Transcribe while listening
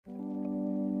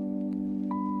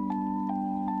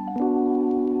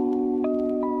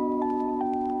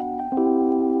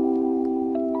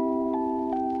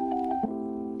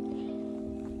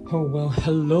Oh well,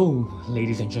 hello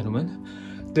ladies and gentlemen.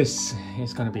 This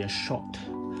is gonna be a short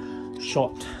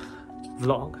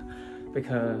vlog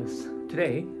because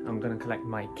today I'm gonna collect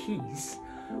my keys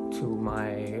to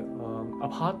my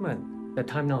apartment. The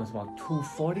time now is about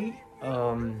 2:40.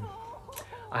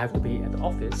 I have to be at the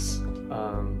office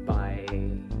by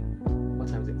what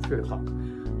time is it? 3 o'clock.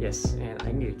 Yes, and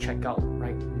I need to check out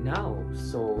right now.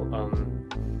 So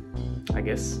I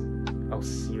guess I'll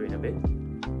see you in a bit.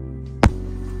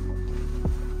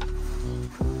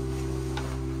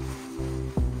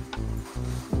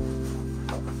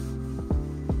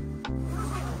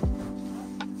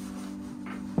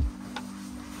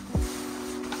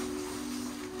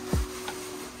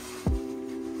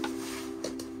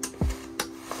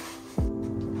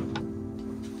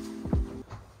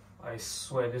 I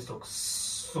swear this looks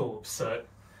so absurd.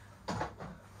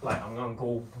 Like I'm gonna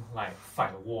go like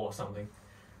fight a war or something.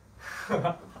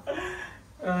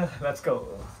 Let's go.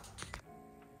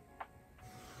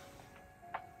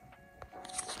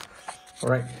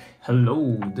 Alright,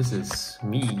 hello, this is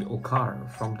me, Oakar,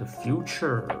 from the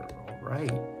future.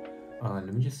 Alright,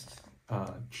 let me just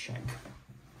check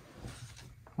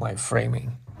my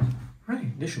framing.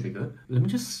 Right, this should be good. Let me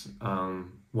just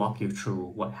walk you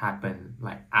through what happened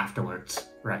like afterwards,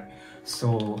 right?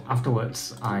 So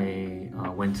afterwards, I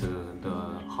went to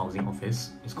the housing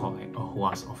office. It's called like a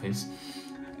HOA's office,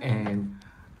 and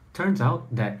turns out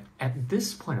that at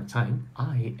this point of time,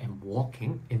 I am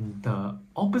walking in the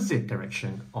opposite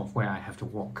direction of where I have to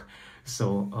walk.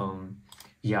 So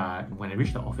yeah, when I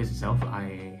reach the office itself,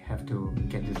 I have to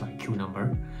get this like queue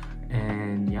number,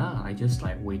 and yeah, I just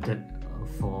like waited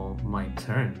for my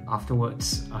turn.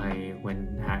 Afterwards, I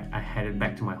headed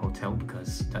back to my hotel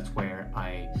because that's where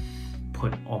I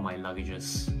put all my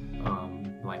luggages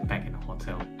like back in the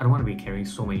hotel. I don't want to be carrying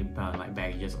so many like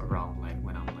baggages around like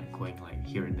when I'm like going like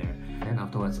here and there. And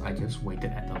afterwards, I just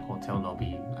waited at the hotel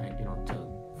lobby, like, you know,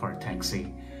 for a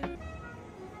taxi.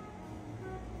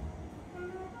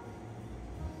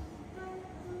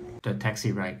 The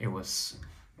taxi ride, it was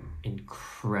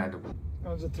incredible.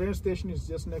 The train station is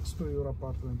just next to your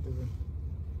apartment, even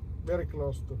very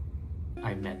close to.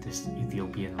 I met this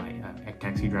Ethiopian like a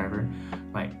taxi driver.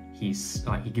 Like he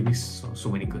gave me so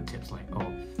many good tips. Like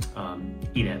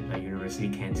eat at the university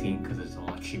canteen because it's a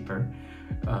lot cheaper.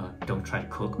 Don't try to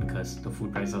cook because the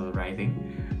food prices are rising.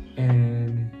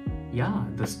 And yeah,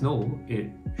 the snow,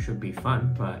 it should be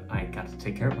fun, but I got to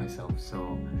take care of myself.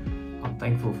 So I'm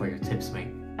thankful for your tips,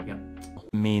 mate. Yep.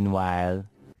 Meanwhile.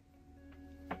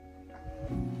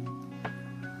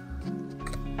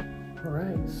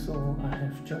 Alright, so I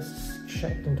have just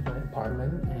checked into my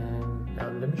apartment, and now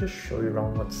let me just show you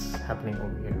around what's happening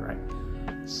over here,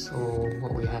 right? So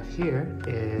what we have here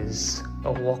is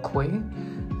a walkway,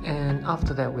 and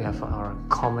after that we have our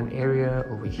common area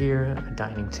over here, a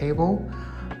dining table,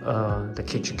 the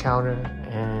kitchen counter,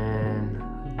 and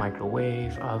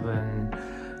microwave, oven,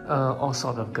 all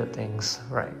sort of good things,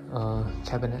 right?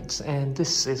 Cabinets, and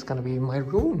this is gonna be my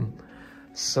room.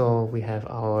 So we have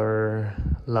our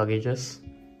luggages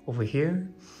over here.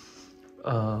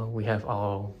 We have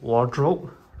our wardrobe,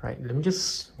 right? Let me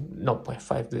just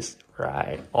 0.5 this,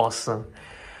 right? Awesome.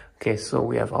 Okay, so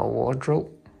we have our wardrobe.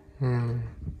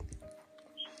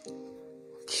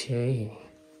 Okay,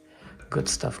 good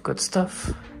stuff, good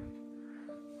stuff.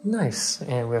 Nice.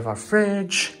 And we have our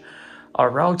fridge, our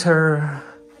router,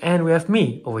 and we have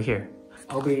me over here.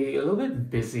 I'll be a little bit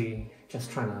busy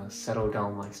just trying to settle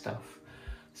down my stuff.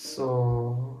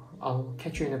 So I'll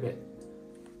catch you in a bit.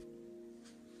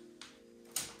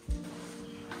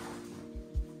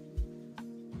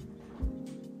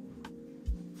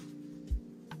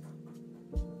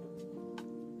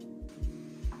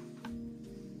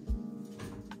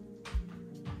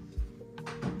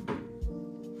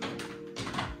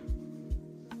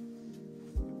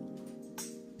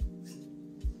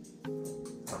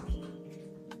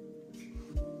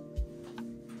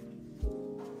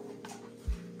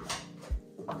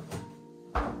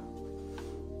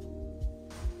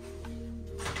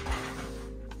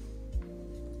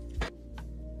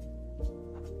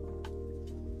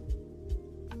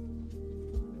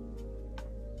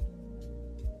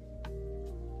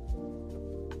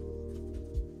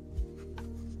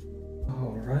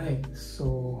 Alright,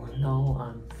 so now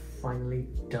I'm finally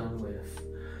done with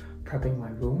prepping my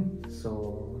room.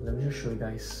 So let me just show you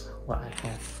guys what I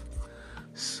have.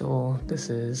 So this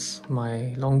is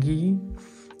my longi.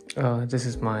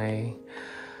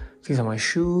 These are my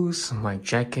shoes, my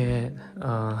jacket,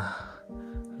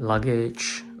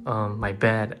 luggage, my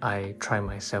bed. I try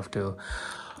myself to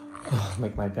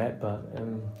make my bed, but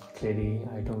clearly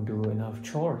I don't do enough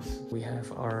chores. We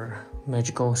have our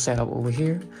magical setup over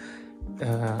here.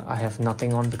 I have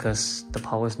nothing on because the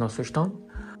power is not switched on.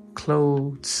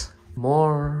 Clothes,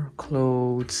 more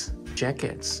clothes,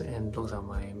 jackets, and those are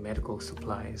my medical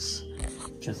supplies.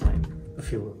 Just like a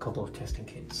couple of testing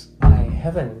kits. I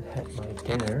haven't had my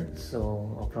dinner,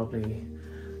 so I'll probably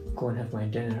go and have my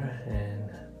dinner and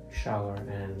shower,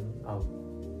 and I'll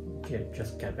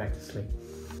just get back to sleep.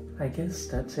 I guess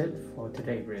that's it for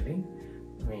today, really.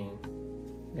 I mean,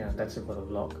 yeah, that's it for the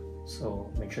vlog.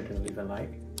 So make sure to leave a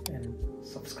like and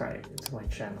subscribe to my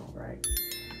channel, right?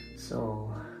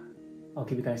 So I'll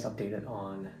keep you guys updated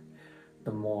on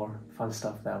the more fun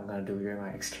stuff that I'm gonna do during my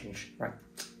exchange, right?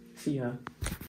 See ya!